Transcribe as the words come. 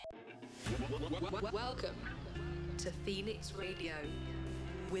Welcome to Phoenix Radio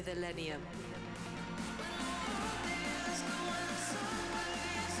with Illenium.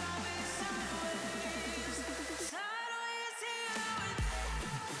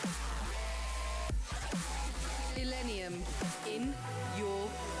 Illenium in your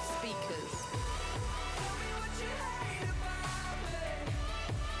speakers.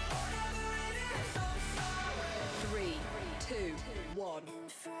 3, 2, 1.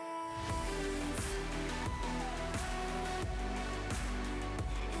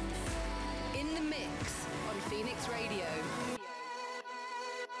 In the mix on Phoenix Radio.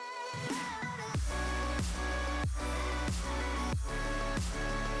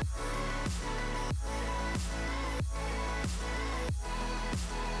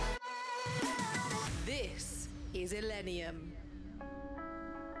 This is Illenium.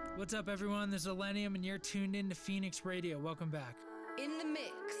 What's up, everyone? This is Illenium, and you're tuned in to Phoenix Radio. Welcome back. In the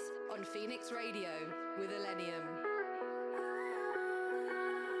mix on Phoenix Radio with Illenium.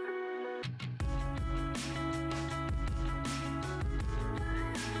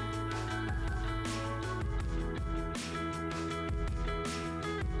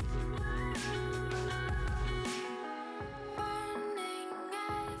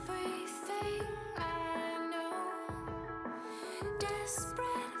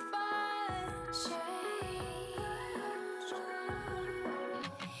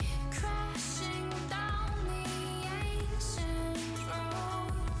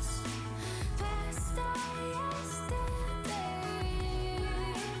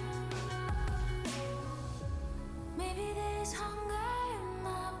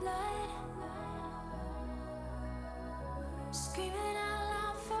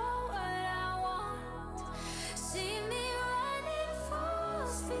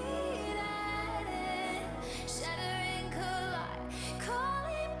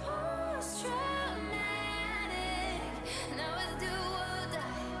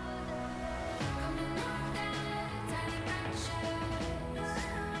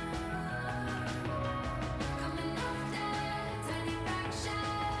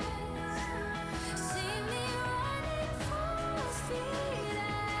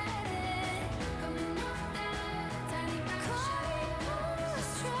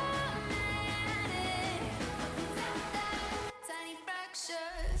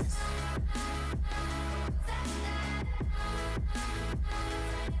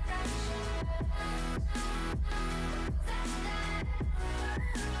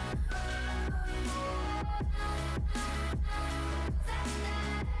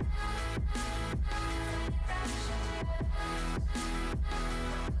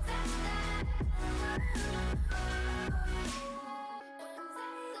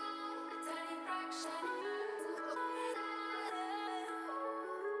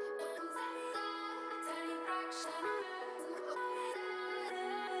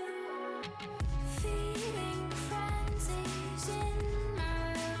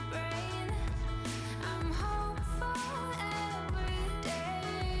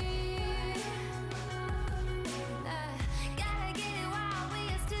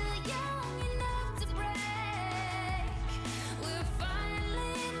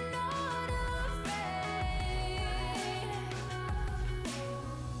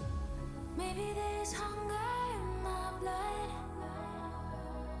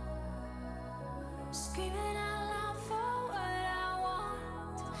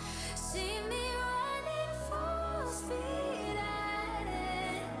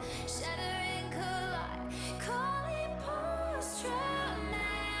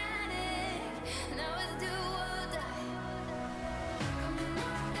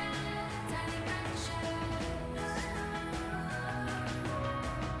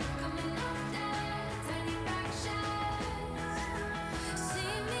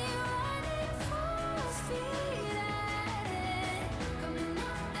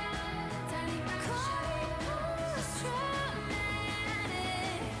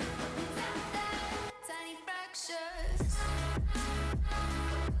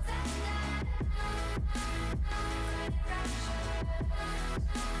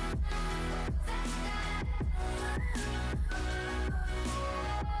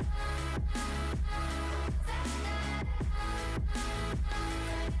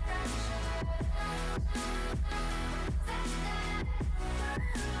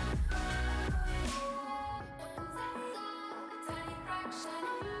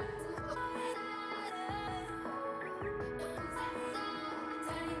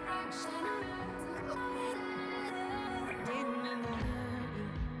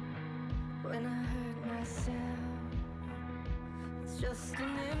 When I hurt myself, it's just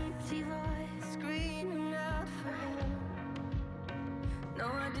an empty empty voice screaming out for help. No,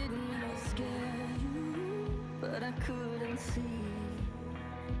 I didn't mean to scare you, but I couldn't see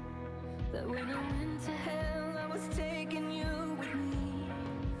that when I went to hell, I was taking you with me.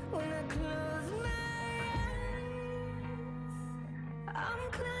 When I close my eyes,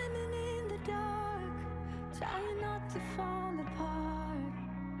 I'm climbing in the dark, trying not to fall apart.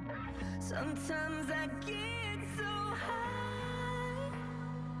 Sometimes I get so high,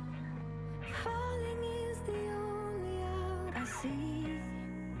 falling is the only out I see,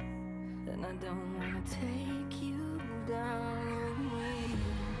 and I don't wanna take you down with me.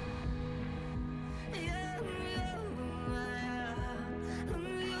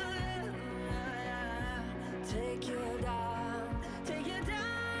 Take you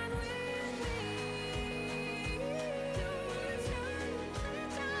down with me. Don't wanna turn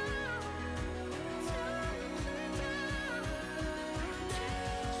down.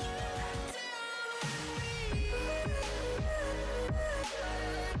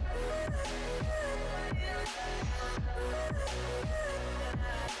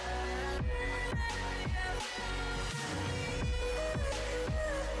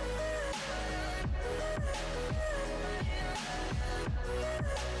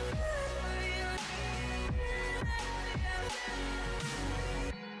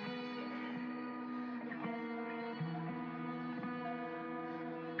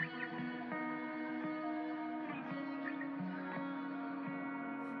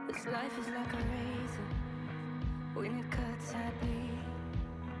 This life is like a razor. When it cuts, I bleed.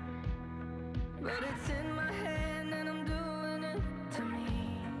 But it's in my hand and I'm doing it to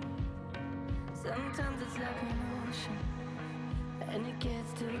me. Sometimes it's like an ocean and it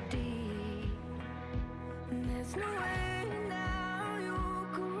gets too deep. And there's no way now you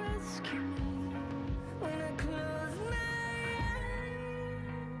can rescue me. When I close my eyes,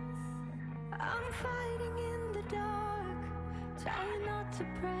 I'm fighting in the dark, trying not to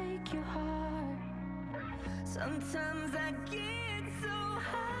break your heart. Sometimes I get so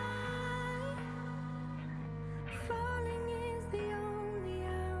high, falling is the only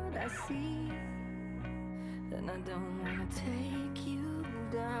out I see, and I don't wanna take you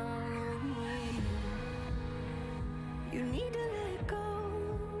down with me. You need to let go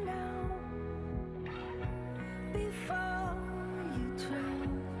now before you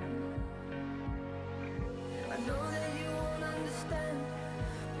drown. I know that you won't understand,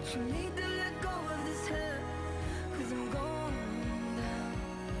 but you need to let go of this hand, 'cause I'm going down,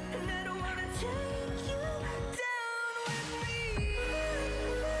 and I don't wanna take you down with me.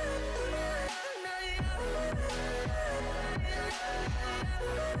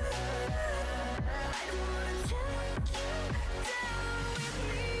 I don't wanna take you down with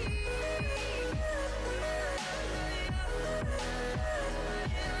me.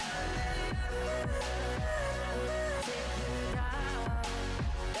 Take you down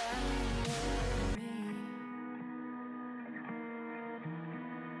with me.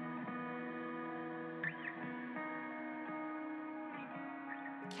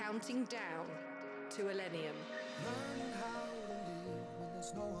 Counting down to Millennium. Learning how to live when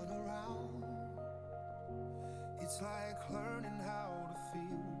there's no one around. It's like learning how to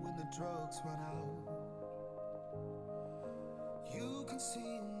feel when the drugs run out. You can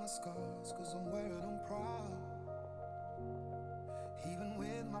see my scars 'cause I'm wearing them proud. Even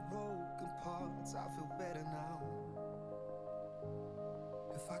with my broken parts, I feel better now.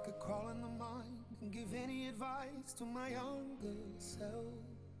 If I could crawl in the mind and give any advice to my younger self,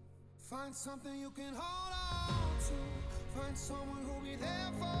 find something you can hold on to. Find someone who'll be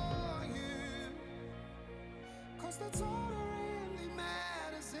there for you. 'Cause that's all that really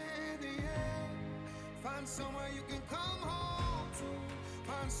matters in the end. Find somewhere you can come home to.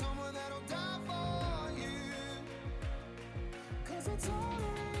 Find someone that'll die for you. 'Cause that's all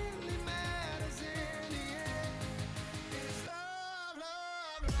that really matters in the end. It's love,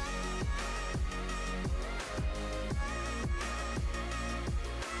 love, love.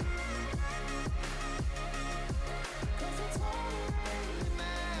 'Cause that's all that really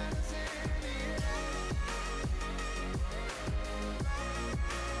matters in the end.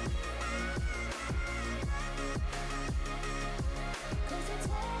 'Cause that's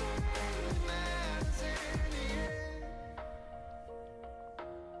all that really matters in the end.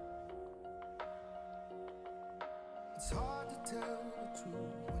 It's hard to tell the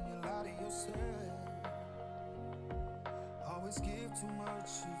truth when you lie to yourself. Always give too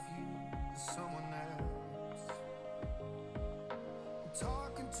much of you to someone else. I'm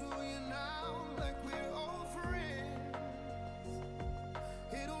talking to you now like we're old friends.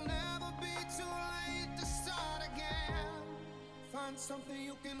 It'll never be too late to start again. Find something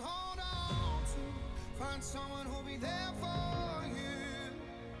you can hold on to. Find someone who'll be there for you.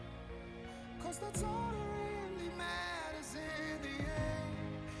 'Cause that's all that really matters in the end.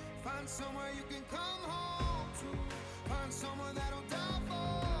 Find somewhere you can come home to. Find someone that'll die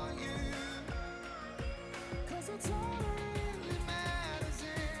for you. 'Cause that's all that really matters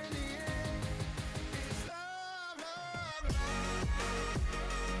in the end. It's love, love, love.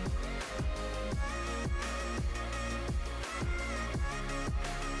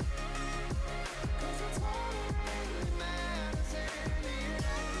 'Cause that's all that really matters in the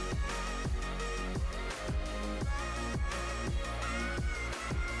end.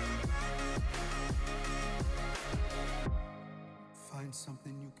 Find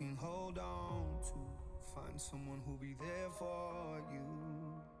something you can hold on to. Find someone who'll be there for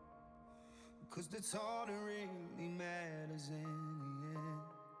you. 'Cause that's all that really matters in the end.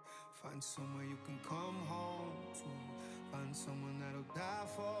 Find somewhere you can come home to. Find someone that'll die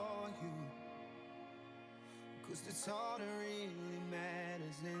for you. 'Cause that's all that really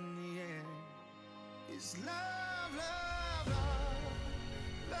matters in the end. Is love, love, love.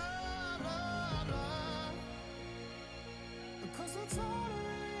 Love, love, love. Because that's all that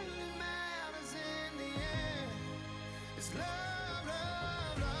really matters in the end. It's love,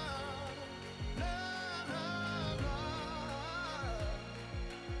 love, love. Love, love, love.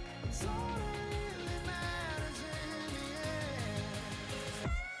 It's all that really matters in the end.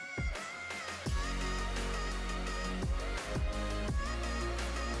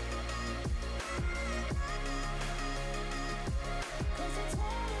 'Cause that's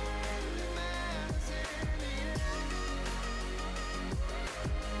all that really matters in the end.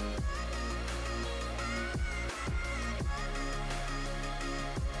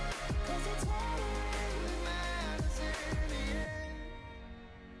 'Cause that's all that really matters in the end.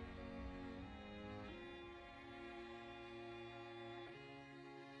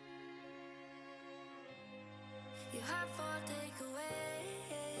 You have for takeaway,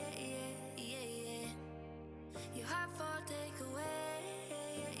 yeah, yeah, yeah, yeah. You have for takeaway,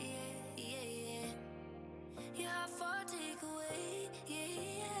 yeah, yeah, yeah, yeah. You have for takeaway, yeah,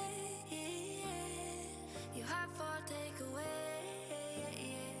 yeah, yeah, yeah. You have for takeaway, yeah,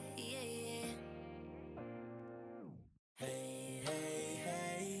 yeah, yeah, yeah. Hey, hey,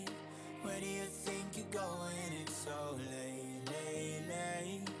 hey, where do you think you're going? It's so late, late,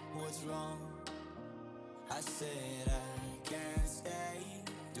 late. What's wrong? I said I can't stay.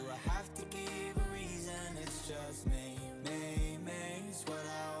 Do I have to give a reason? It's just me, it's what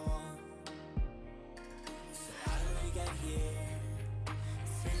I want. So how did we get here?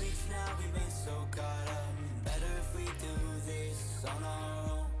 3 weeks now, we've been so caught up. Better if we do this on our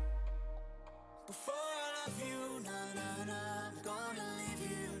own. Before I love you, nah, nah, nah, I'm gonna leave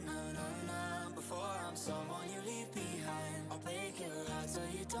you, nah, nah, nah. Before I'm someone you leave behind, I'll break your heart so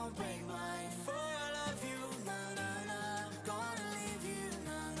you don't break mine. Before I love you, nah, nah,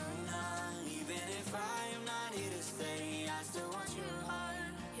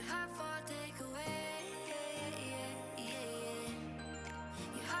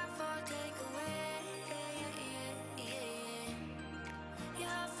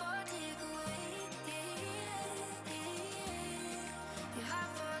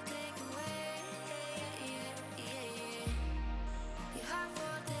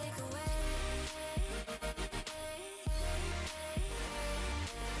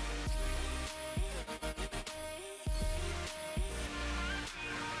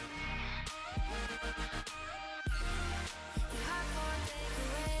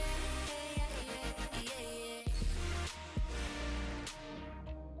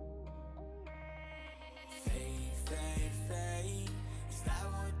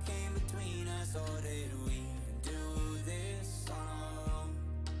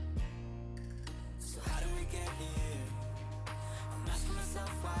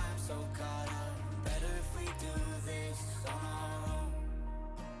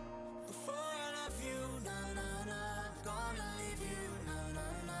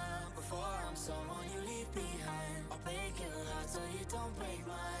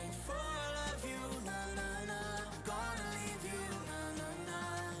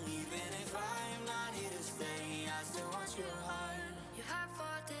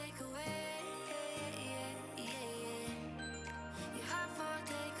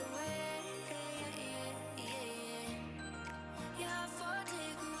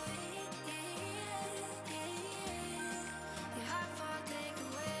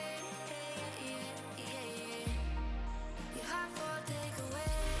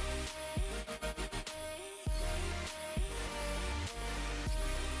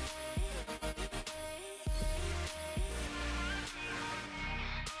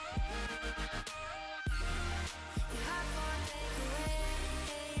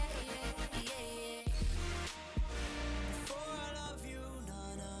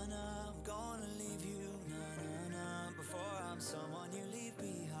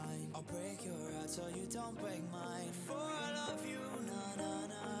 so you don't break mine. For I love you, na na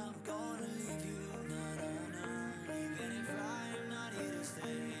na. I'm gonna leave you, na na na. Even if I'm not here to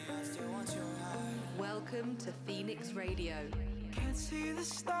stay, I still want your heart. Welcome to Phoenix Radio. Can't see the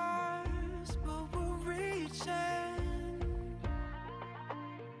stars, but we're reaching.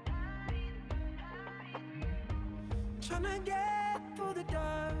 Tryna get through the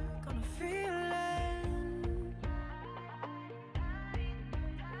dark on a feeling.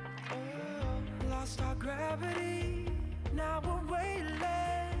 Oh, lost our gravity, now we're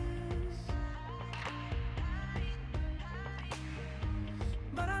weightless.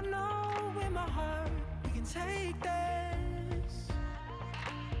 But I know in my heart we can take this.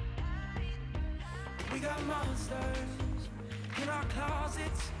 We got monsters in our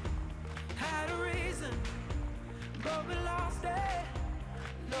closets, had a reason, but we lost it,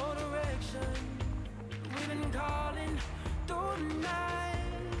 no direction. We've been calling through the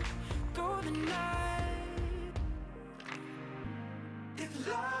night, through the night. If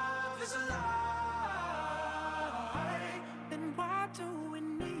love is a lie, then why do we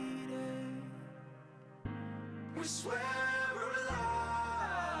need it? We swear we're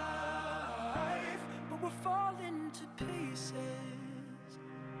alive, but we're falling to pieces.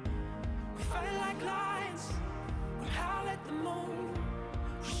 We fight like lions, we howl at the moon.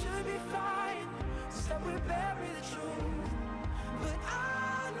 We should be flying, instead we bury the truth. But I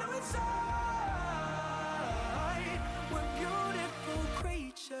know it's alright. We're beautiful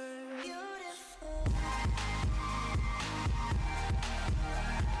creatures. Beautiful.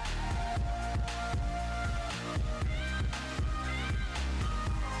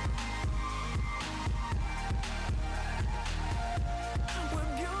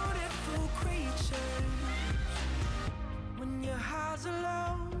 We're beautiful creatures. When your highs are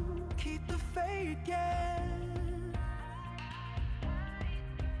low, keep the faith, yeah.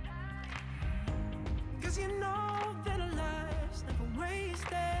 'Cause you know that our lives never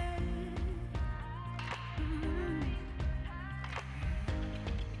wasted.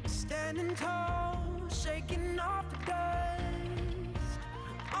 Standing tall, shaking off the dust.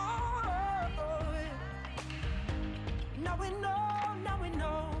 Oh, yeah. Now we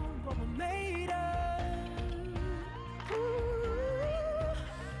know what we're made of. Ooh,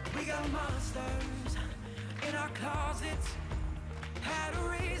 we got monsters in our closets, had a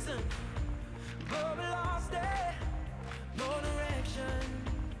reason, but we lost it, no direction.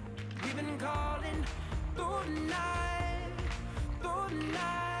 We've been calling through the night, through the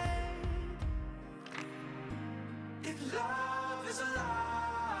night. If love is a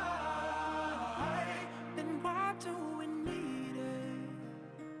lie, then why do we need it?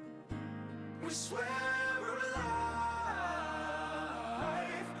 We swear we're alive,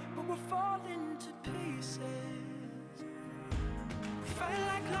 but we're falling to pieces. We fight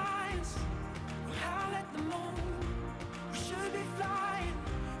like lions, we howl at the moon. We should be flying,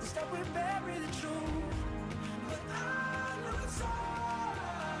 instead we bury the truth. But I know it's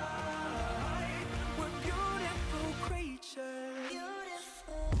alright. We're beautiful creatures.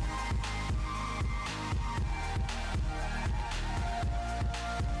 Beautiful.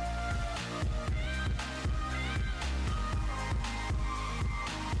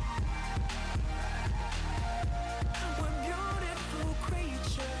 We're beautiful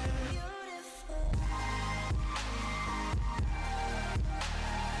creatures. Beautiful.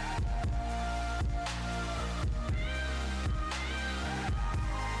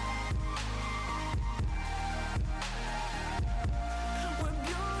 We're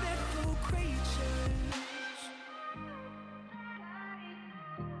beautiful creatures.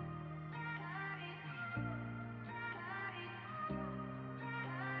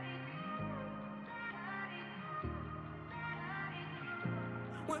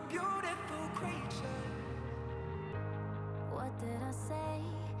 We're beautiful creatures. What did I say?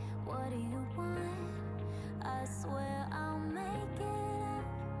 What do you want? I swear I'll make it up.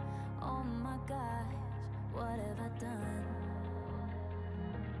 Oh my gosh, what have I done?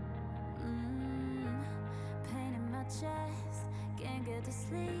 Pain in my chest, can't get to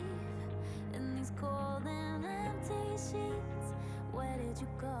sleep in these cold and empty sheets. Where did you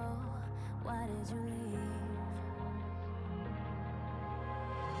go? Why did you leave?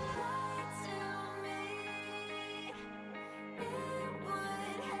 Lie to me, it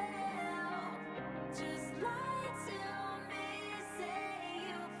would help. Just lie to me, say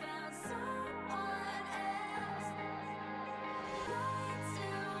you found someone else. Lie to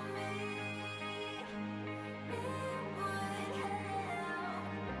me, it would help.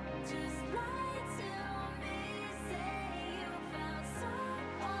 Just lie to me, say you found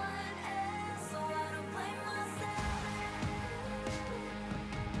someone else. So I don't blame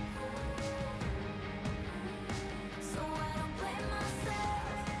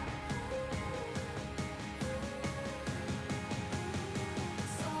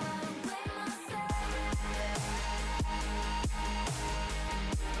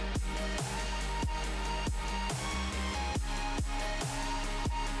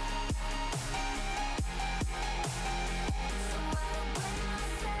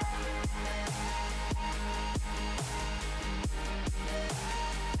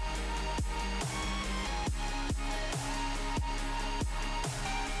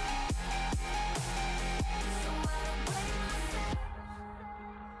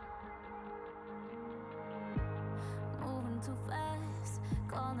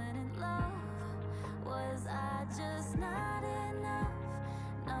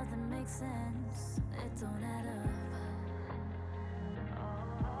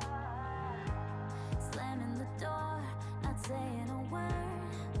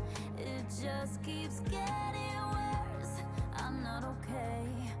just keeps getting worse. I'm not okay,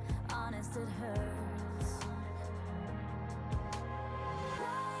 honest, it hurts.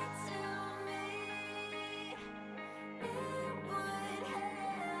 Lie to me, it would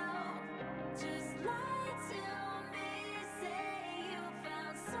help. Just lie to me, say you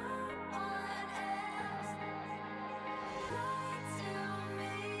found someone else. Lie to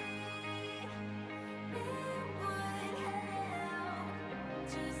me, it would help.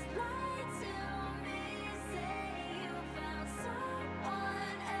 Just lie to me, say you found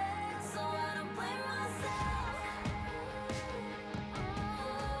someone else. So I don't blame myself.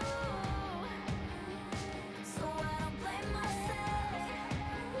 So I don't blame myself.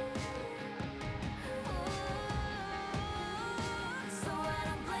 So I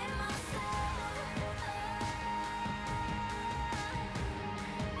don't blame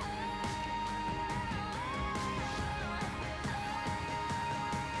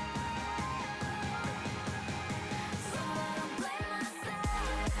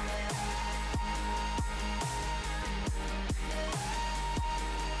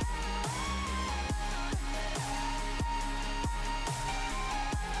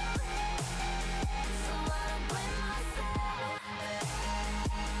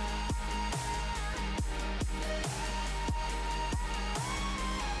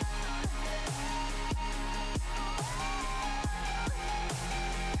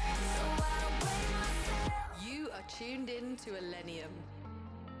You are tuned in to Elenium.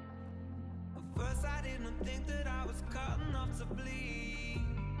 At first I didn't think that I was cut enough to bleed.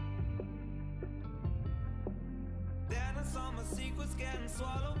 Then I saw my secrets getting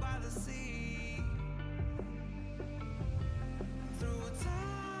swallowed by the sea. Through a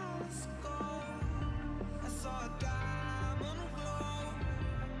telescope, I saw a diamond glow.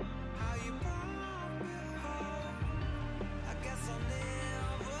 How you brought me home, I guess I'll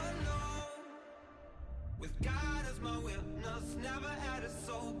never know. With God as my witness, never had it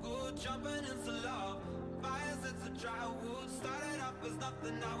so good. Jumping into love, fires into dry wood. Started off as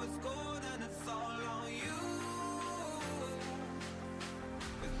nothing, now it's gold, and it's all on you.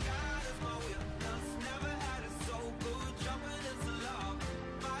 With God as my witness, never had it so good. Jumping into love,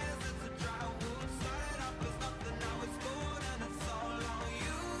 fires into dry wood. Started off as nothing, now it's gold, and it's all on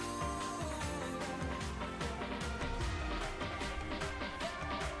you.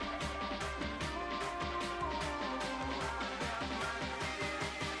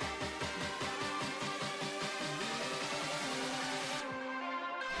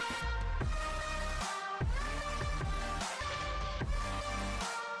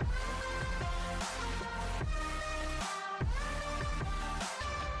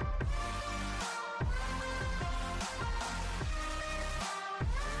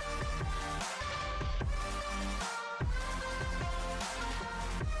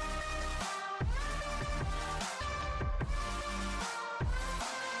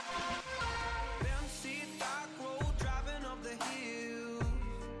 Then see a dark road driving up the hill.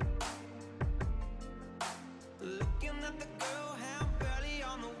 Looking at the girl, hand barely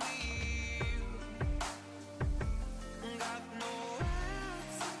on the wheel. Got nowhere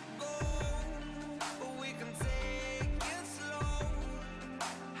to go, but we can take it slow.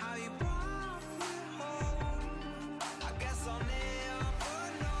 How you brought me home, I guess I'll never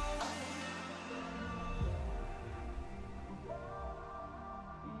know.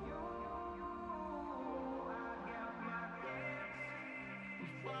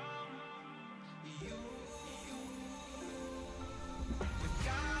 With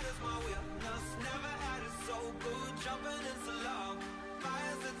God as my witness, never had it so good. Jumping into love,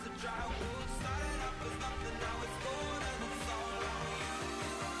 fires into dry wood. Started off as nothing, now it's gold, and it's all on you.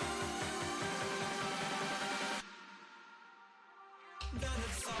 Then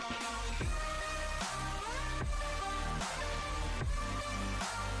it's all on you.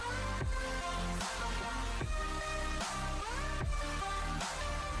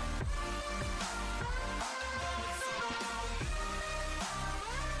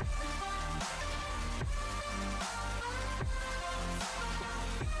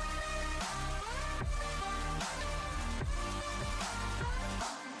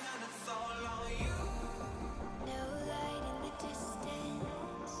 And it's all on you. No light in the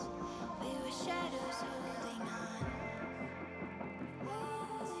distance.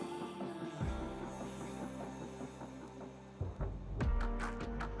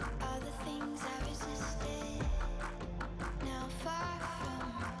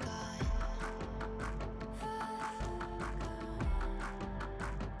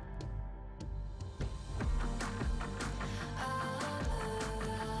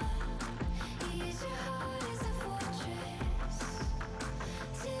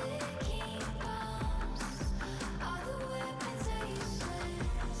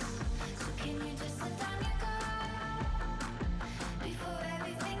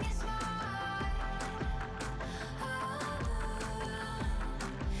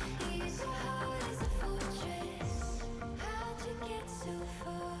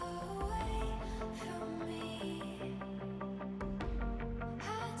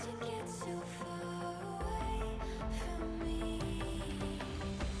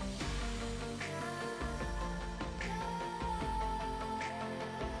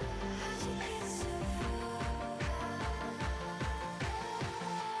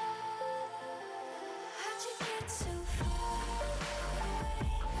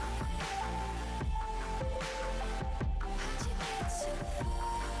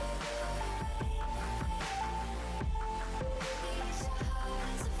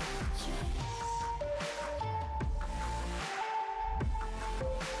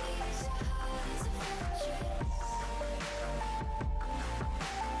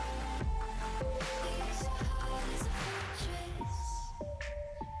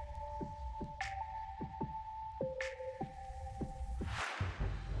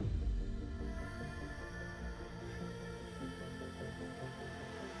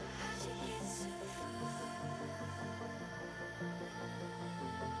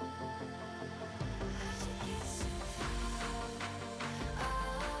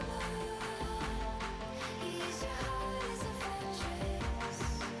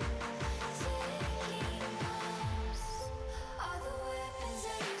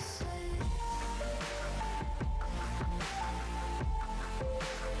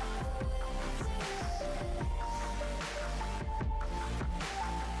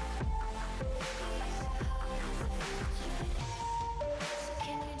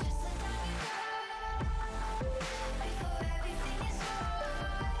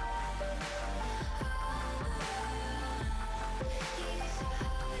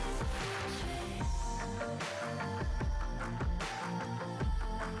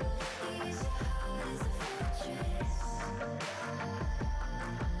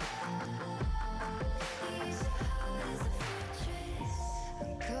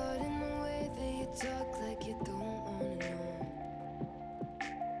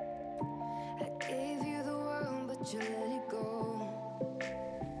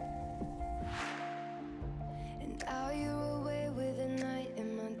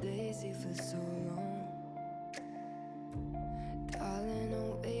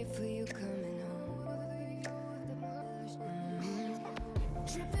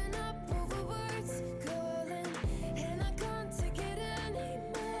 Tripping up over words, calling, and I can't take it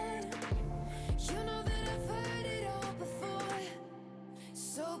anymore. You know that I've heard it all before.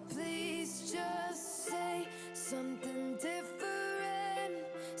 So please just say something different.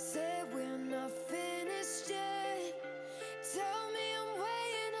 Say we're not finished yet. Tell me I'm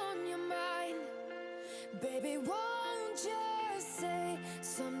weighing on your mind. Baby, won't you say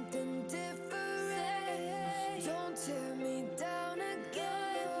something different? Don't tear me down again.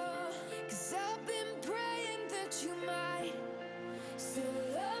 'Cause I've been praying that you might still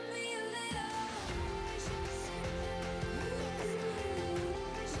love me a little.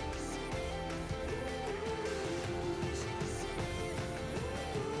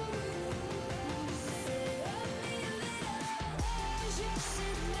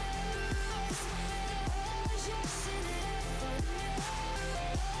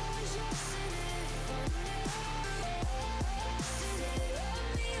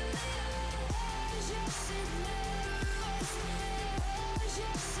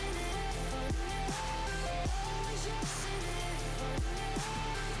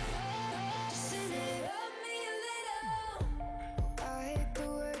 I hate the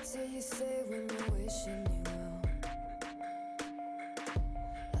words that you say when you're wishing me well.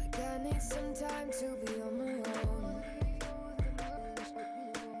 Like I need some time to be on my own.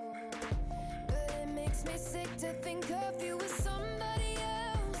 But it makes me sick to think of you as somebody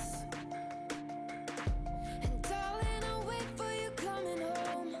else. And darling, I'll wait for you coming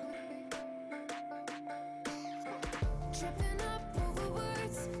home. Tripping up over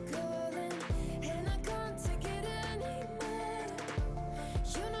words, calling, and I can't take it anymore.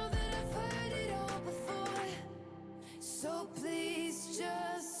 You know that I've heard it all before. So please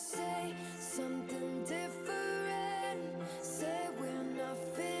just say something different. Say we're not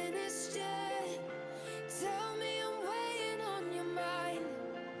finished yet. Tell me I'm weighing on your mind.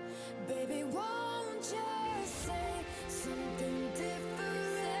 Baby, won't you say something different?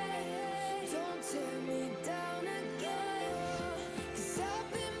 Don't tear me down again. 'Cause I've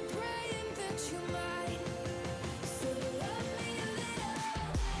been praying that you might still love me a little.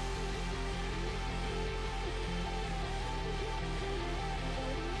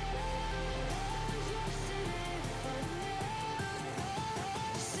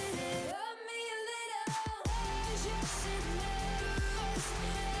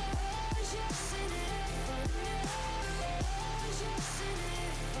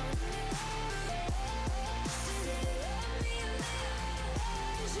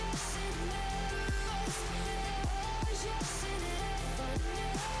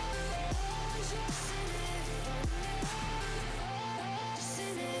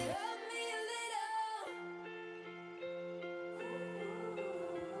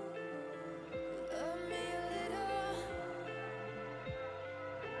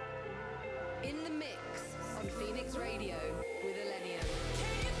 In the mix on Phoenix Radio with Elenium.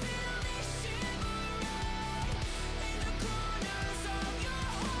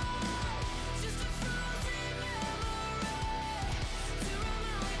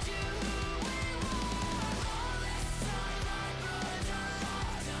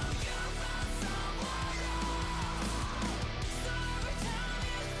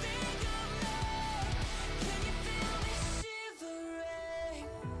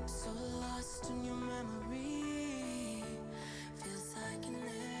 So lost in your memory, feels like an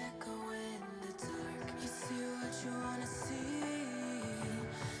echo in the dark. You see what you wanna see,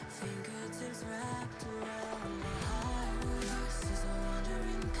 fingertips wrapped around my heart. This is a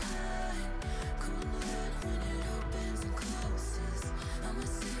wandering kind, cool blood when it opens and closes. I'm a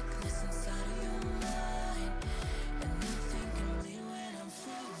sickness inside of your mind, and nothing can bleed when I'm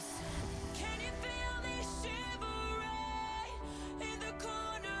frozen. Can you feel me shivering in the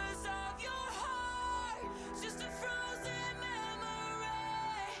corners of your heart?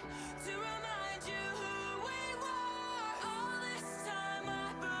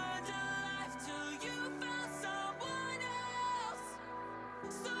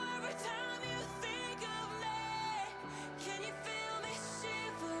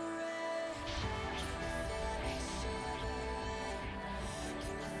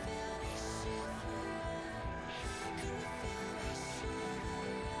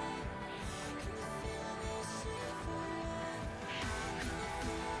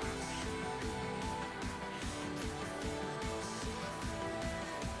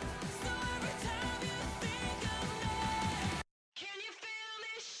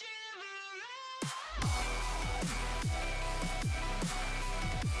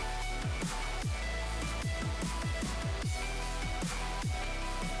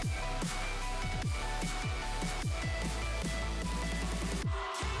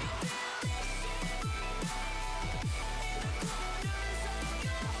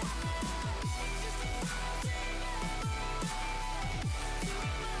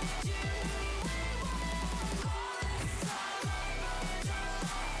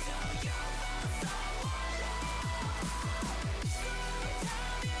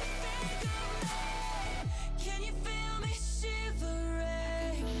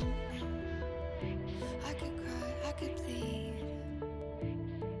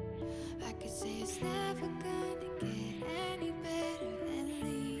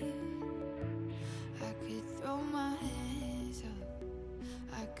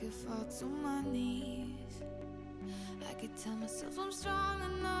 fall to my knees. I could tell myself I'm strong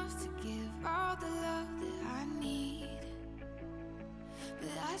enough to give all the love that I need,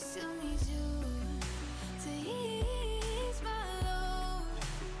 but I still need you to ease my load.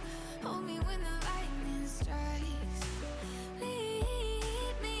 Hold me when the lightning strikes.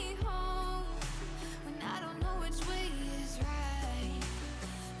 Lead me home when I don't know which way is right.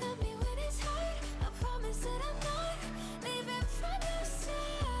 Love me when it's hard. I promise that I'm not leaving from your side.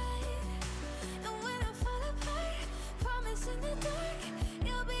 And when I fall apart, promise in the dark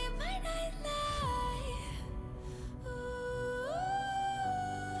you'll be my nightlight. Ooh,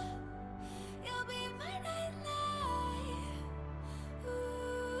 you'll be my nightlight.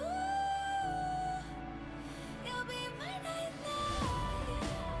 Ooh, you'll be my nightlight.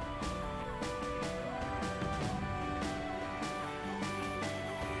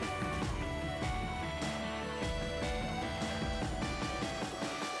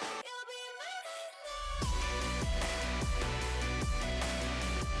 You'll be my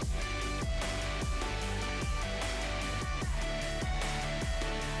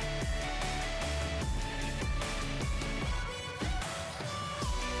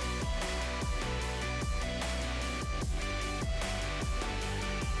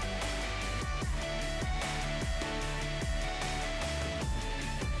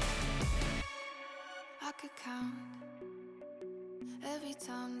I could count every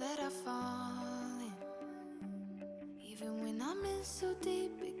time that I fall in. Even when I'm in so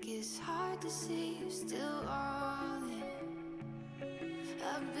deep, it gets hard to see you're still all in.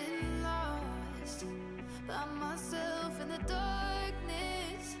 I've been lost by myself in the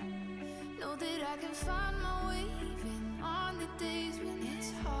darkness. Know that I can find my way even on the days when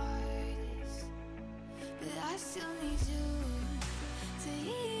it's hardest. But I still need you to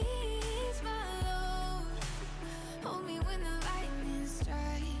ease my load. Hold me when the lightning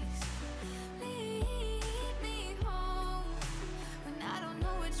strikes. Lead me home when I don't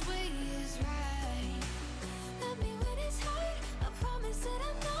know which way is right. Love me when it's hard. I promise that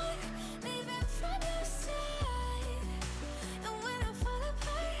I'm not leaving from your side. And when I fall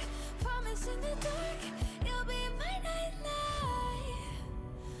apart, promise in the dark you'll be my nightlight.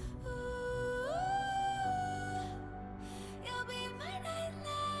 Ooh, you'll be my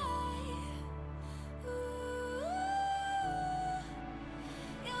nightlight. Ooh,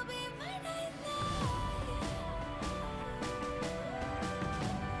 you'll be my nightlight.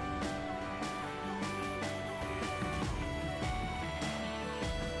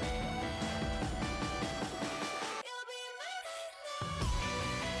 You'll be my nightlight.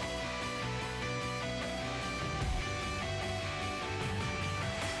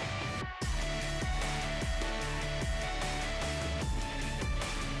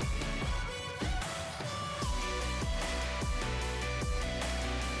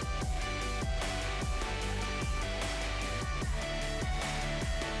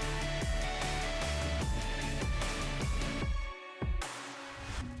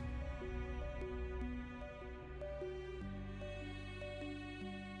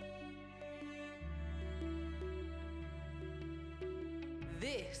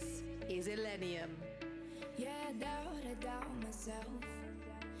 This is Illenium. Yeah, I doubt myself,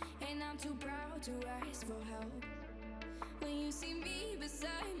 and I'm too proud to ask for help. When you see me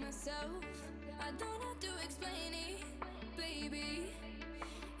beside myself, I don't have to explain it, baby.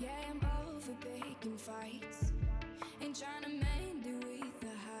 Yeah, I'm over picking fights and trying to mend it with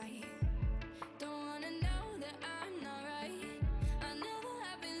the height. Don't wanna know that I'm not right. I never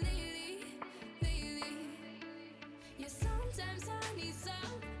have been lately. Yeah, sometimes I need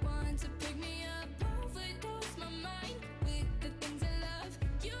someone to pick me up, overdose my mind with the things I love.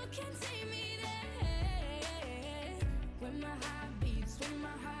 You can take me there when my heart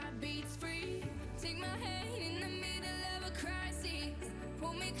beats free. Take my hand in the middle of a crisis.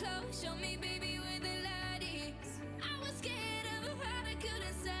 Pull me close, show me, baby, where the light is. I was scared of a heart I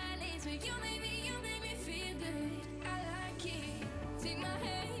couldn't silence, but you made me feel good. I like it. Take my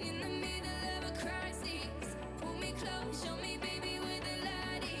hand in the middle of a crisis. Pull me close, show me, baby, where the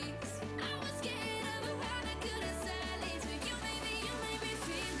light is. I was scared of a heart I couldn't silence, but you made me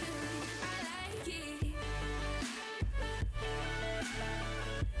feel good. I like it.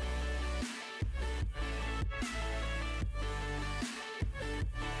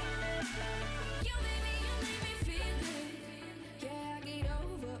 You made me feel good. Yeah, I get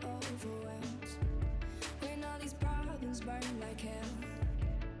overwhelmed when all these problems burn like hell.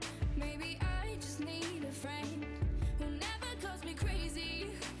 Maybe I just need a friend who never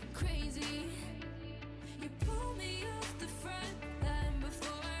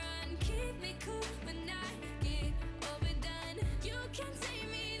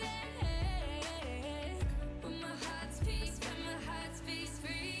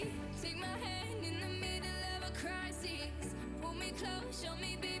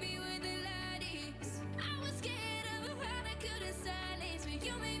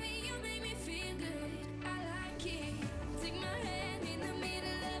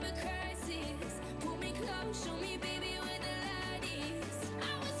Show me, baby, where the light is.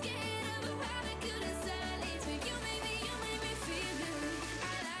 I was scared of a heart I couldn't silence, but you made me feel good. I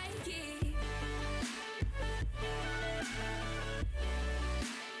like it.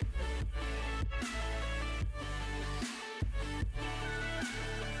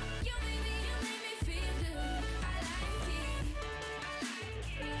 You made me feel good. I like it.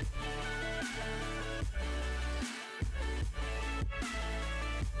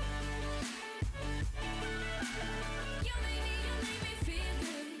 You made me feel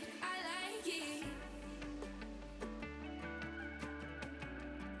good. I like it.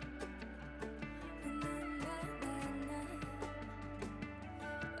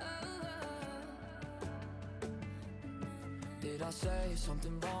 Did I say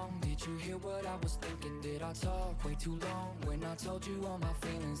something wrong? Did you hear what I was thinking? Did I talk way too long when I told you all my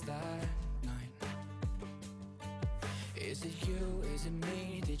feelings that night? Is it you? Is it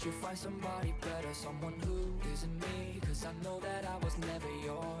me? Did you find somebody better? Someone who isn't me? 'Cause I know that I was never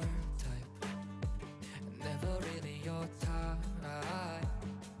your type. Never really your type.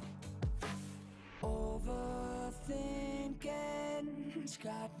 Overthinking's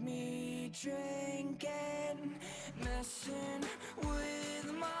got me drinking, messing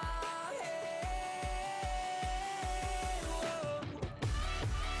with my head. Whoa.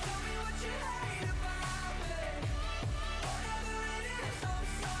 Tell me what you hate about me. Whatever it is, I'm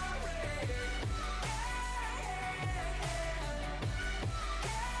sorry.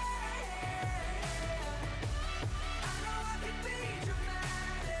 I know I can be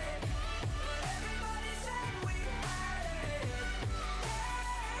dramatic, but everybody said we had it.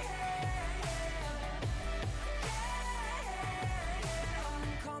 I'm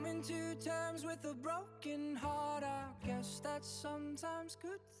coming to terms with a broken heart. I guess that sometimes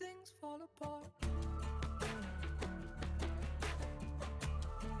good things fall apart.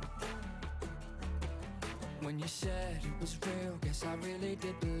 When you said it was real, guess I really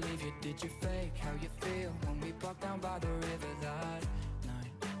did believe you. Did you fake how you feel when we walked down by the river that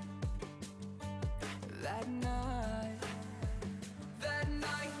night? That night. That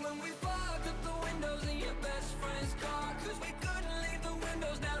night when we fogged up the windows in your best friend's car, 'cause we couldn't leave the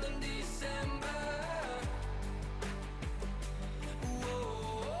windows down in December.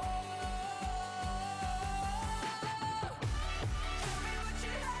 Whoa. Tell me what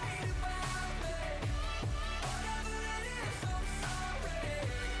you hate about me. Whatever it is, I'm sorry.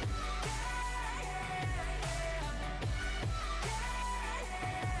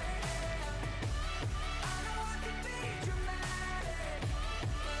 I know I can be dramatic,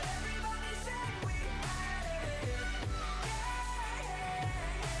 but everybody said we had it.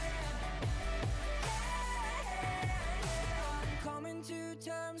 I'm coming to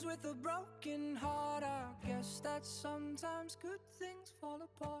terms with a broken heart. I guess that sometimes good things fall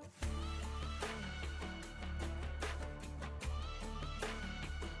apart.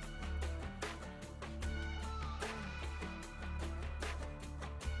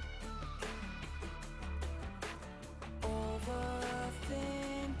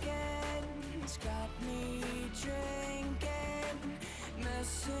 Overthinking's got me drinking,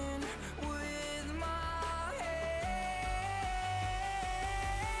 messing with my head.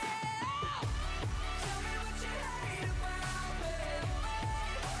 Tell me what you hate about me.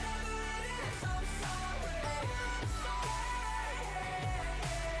 Whatever it is, I'm sorry.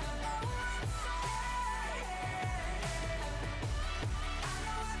 I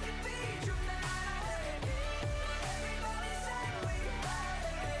know I can be dramatic, but everybody said we had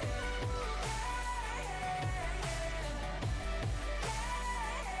it.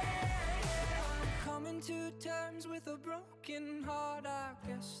 I'm coming to terms with a broken heart. I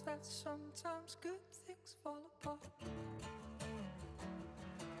guess that sometimes good things fall apart.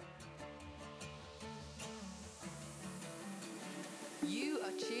 You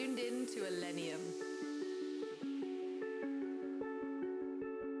are tuned in to Elenium.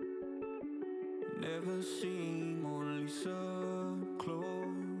 Never seem only so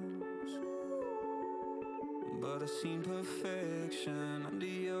close, but I seen perfection under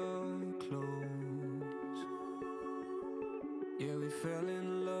your clothes. Yeah, we fell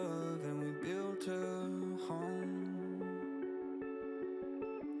in love and we built a home,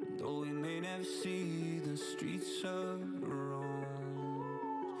 though we may never see the streets of Rome.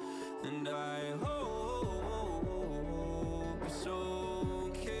 And I hope it's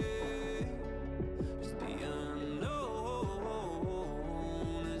okay, 'cause the unknown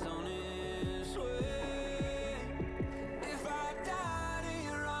is on its way. If I died in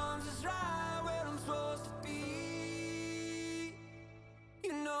your arms, it's right where I'm supposed to be.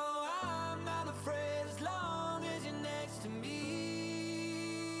 You know I'm not afraid as long as you're next to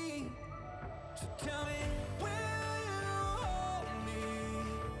me. So tell me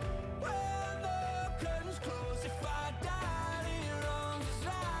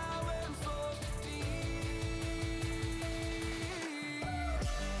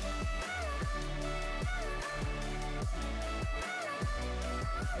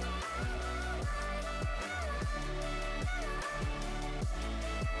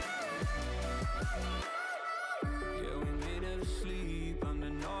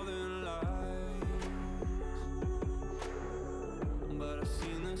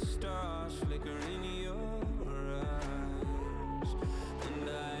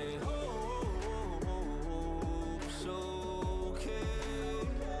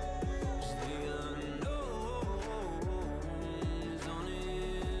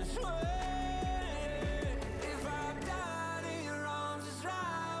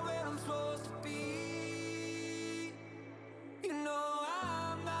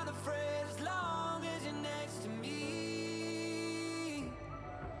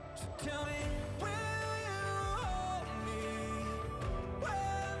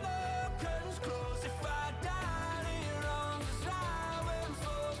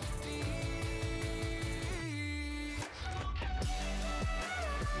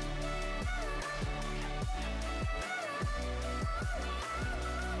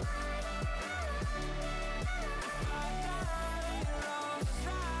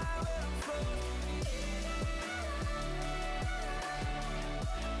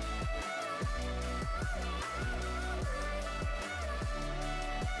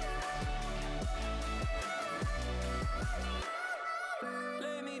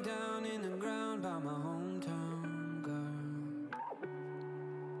down in the ground by my hometown girl.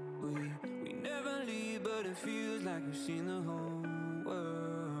 We never leave, but it feels like we've seen the whole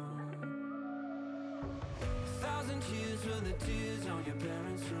world. 1,000 cheers for the tears on your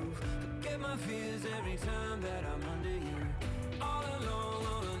parents' roof. Forget my fears every time that I'm under you. All along,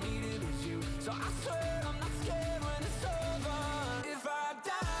 all I needed was you. So I swear I'm not scared when it's over. If I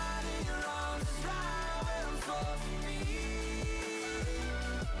died in your arms, it's right where I'm supposed to be.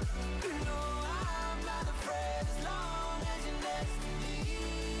 You know I'm not afraid as long as you're next to me.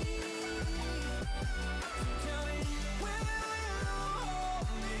 Tell me, will you hold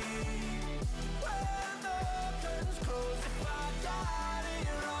me when the curtains close? If I died in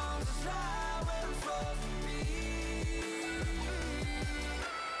your arms, it's right where I'm supposed to be.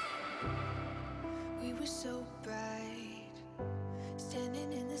 We were so bright,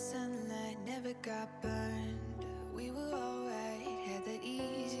 standing in the sunlight, never got burned. We were alright, had that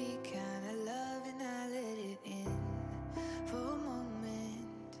easy kind of love, and I let it in for a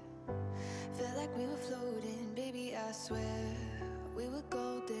moment. Felt like we were floating, baby, I swear we were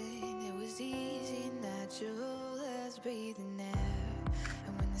golden. It was easy, natural as breathing air.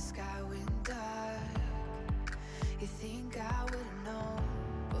 And when the sky went dark, you think I would've known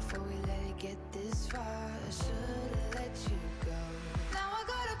before we let it get this far. I should've let you go. Now I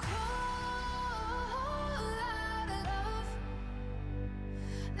gotta crawl out of love.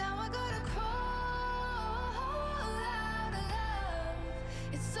 Now I gotta crawl out of love.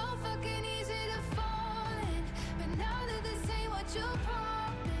 It's so fucking easy to fall in, but now that this ain't what you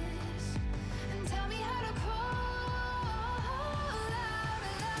promised, and tell me how to crawl out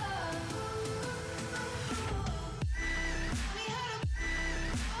of love. Tell me how to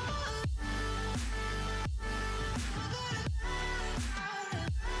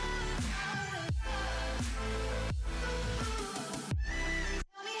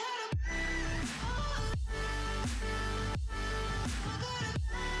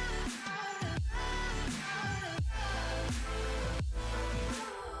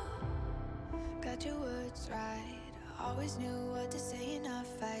got your words right. Always knew what to say in our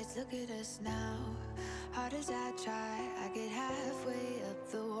fights. Look at us now. Hard as I try, I get halfway up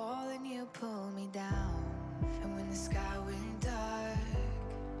the wall and you pull me down. And when the sky went dark,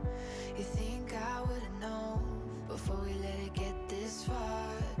 you think I would've known before we let it get this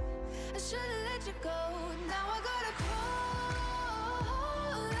far. I should've let you go. Now I gotta crawl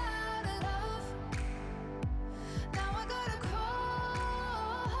out of love. Now I gotta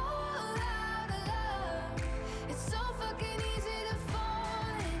crawl out of love. It's so fucking easy to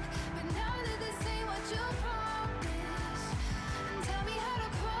fall in, but now that this ain't what you promised, and tell me how to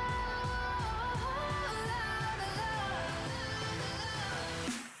crawl out of love.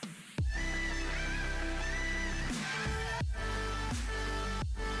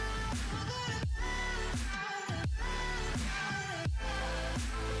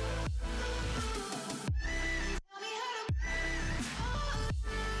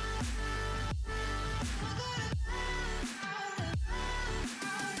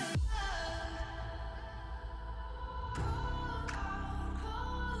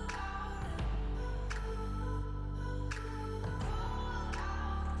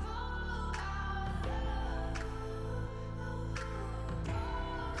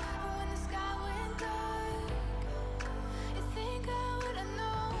 When the sky went dark, you think I would've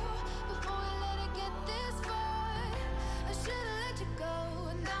known before we let it get this far. I should've let you go.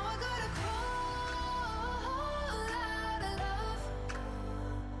 Now I gotta crawl out of love.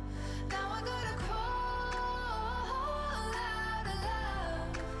 Now I gotta crawl out of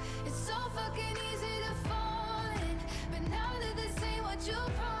love. It's so fucking easy to fall in, but now that this ain't what you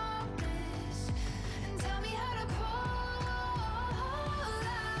promised, and tell me how to crawl out of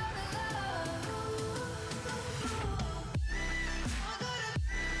love. I gotta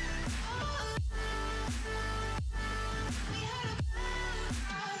tell me how to crawl out of love. Tell me how to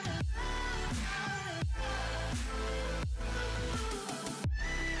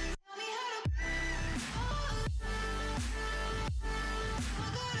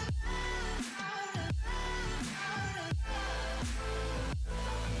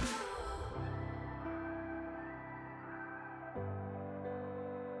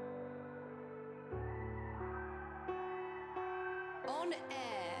On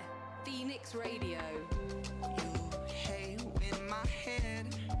air, Phoenix Radio. You hate when my head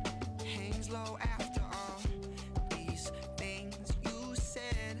hangs low after all these things you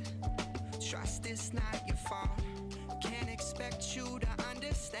said. Trust it's not your fault. Can't expect you to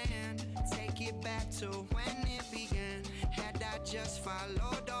understand. Take it back to when it began. Had I just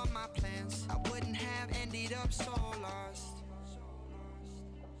followed all my plans, I wouldn't have ended up so lost.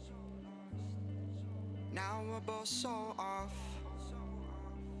 Now we're both so off,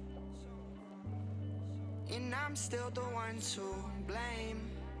 and I'm still the one to blame.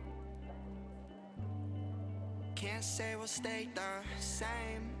 Can't say we'll stay the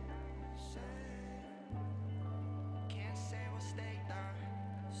same. Can't say we'll stay the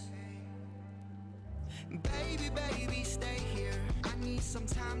same. Baby, baby, stay here. I need some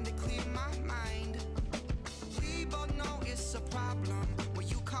time to clear my mind. We both know it's a problem when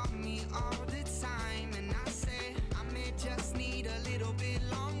you call me all the time, and I say I may just need a little bit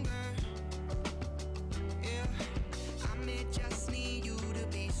longer. Yeah, I may just need you to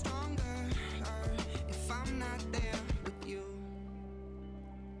be stronger. If I'm not there with you,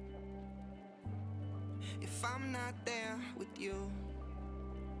 if I'm not there with you,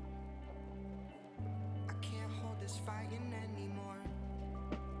 I can't hold this fighting anymore.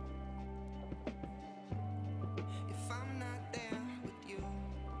 If I'm not there with you,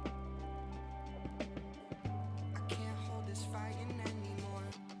 I can't hold this fighting anymore.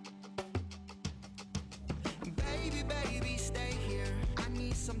 Baby, baby, stay here. I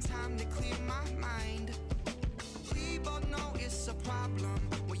need some time to clear my mind. We both know it's a problem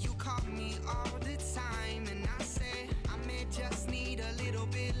when you call me all the time, and I say I may just need a little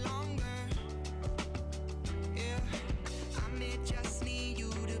bit longer. Yeah, I may just need you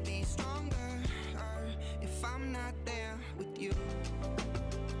to be stronger. If I'm not there with you,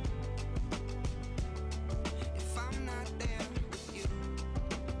 if I'm not there with you,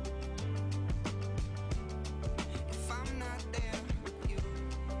 if I'm not there with you,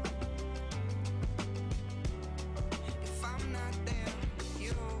 if I'm not there with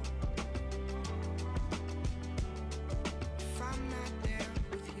you, if I'm not there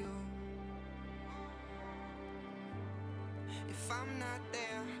with you, if I'm not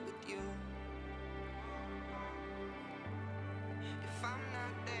there with you, if I'm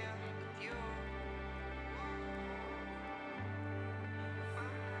not there with you, if I'm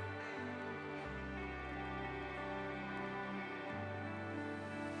not there.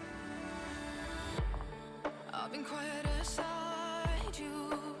 I've been quiet inside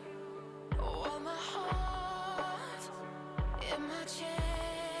you, while my heart in my chest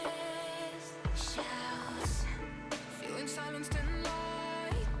shouts, feeling silenced and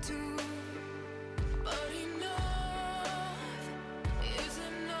lied to. But enough is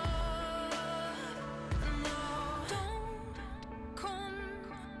enough. No, don't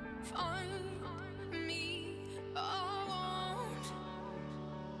confine me. I won't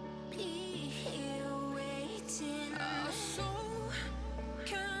be here waiting. Our soul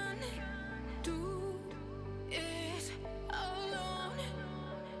can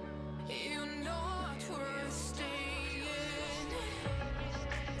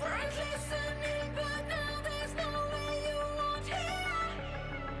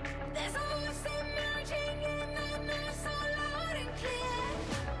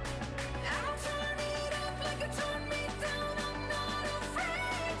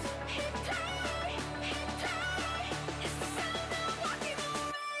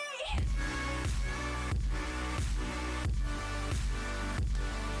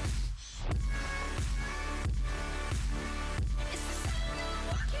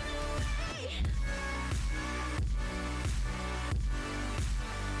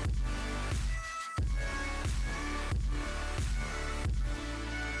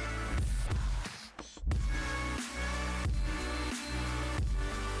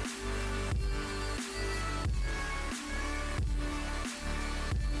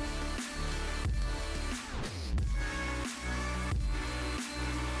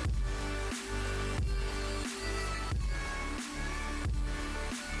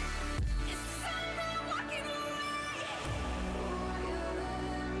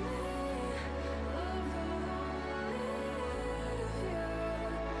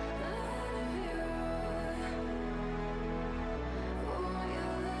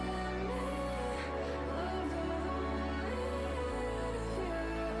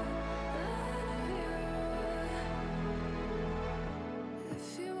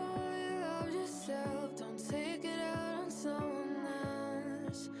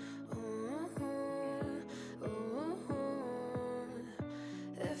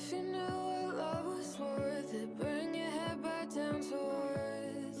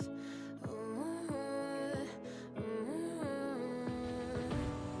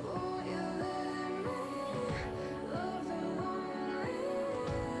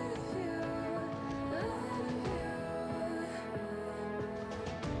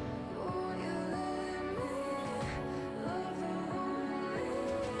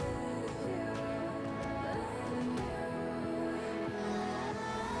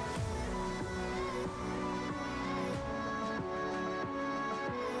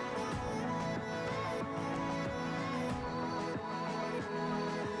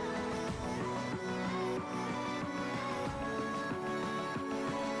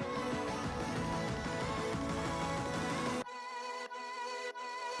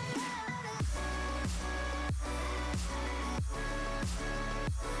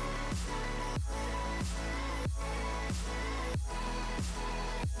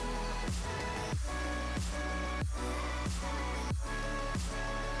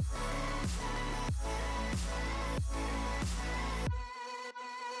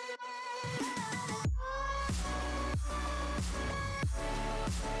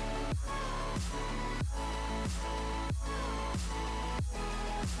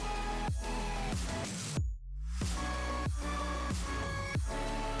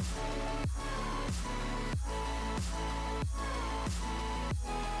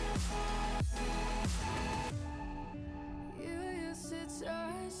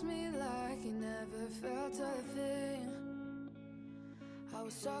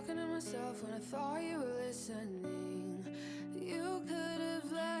was talking to myself when I thought you were listening. You could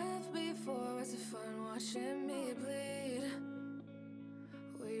have left before. Was it fun watching me bleed?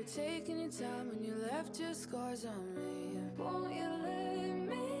 Were you taking your time when you left your scars on me? Won't you let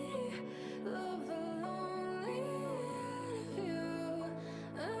me love the lonely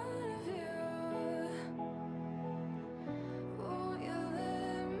out of you? Won't you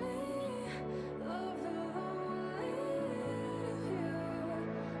let me love the lonely out of you?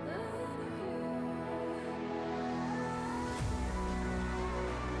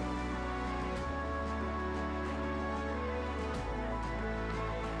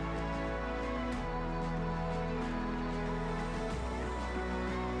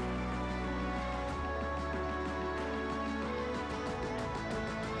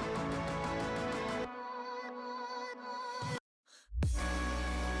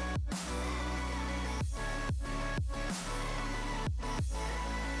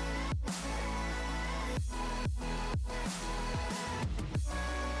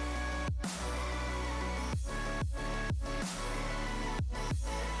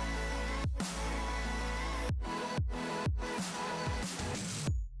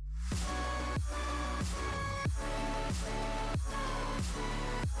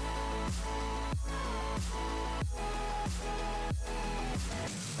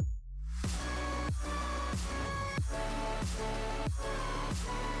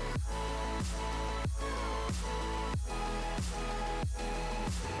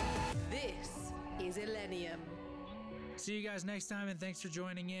 This is Illenium. See you guys next time, and thanks for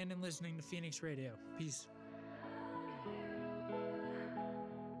joining in and listening to Phoenix Radio. Peace.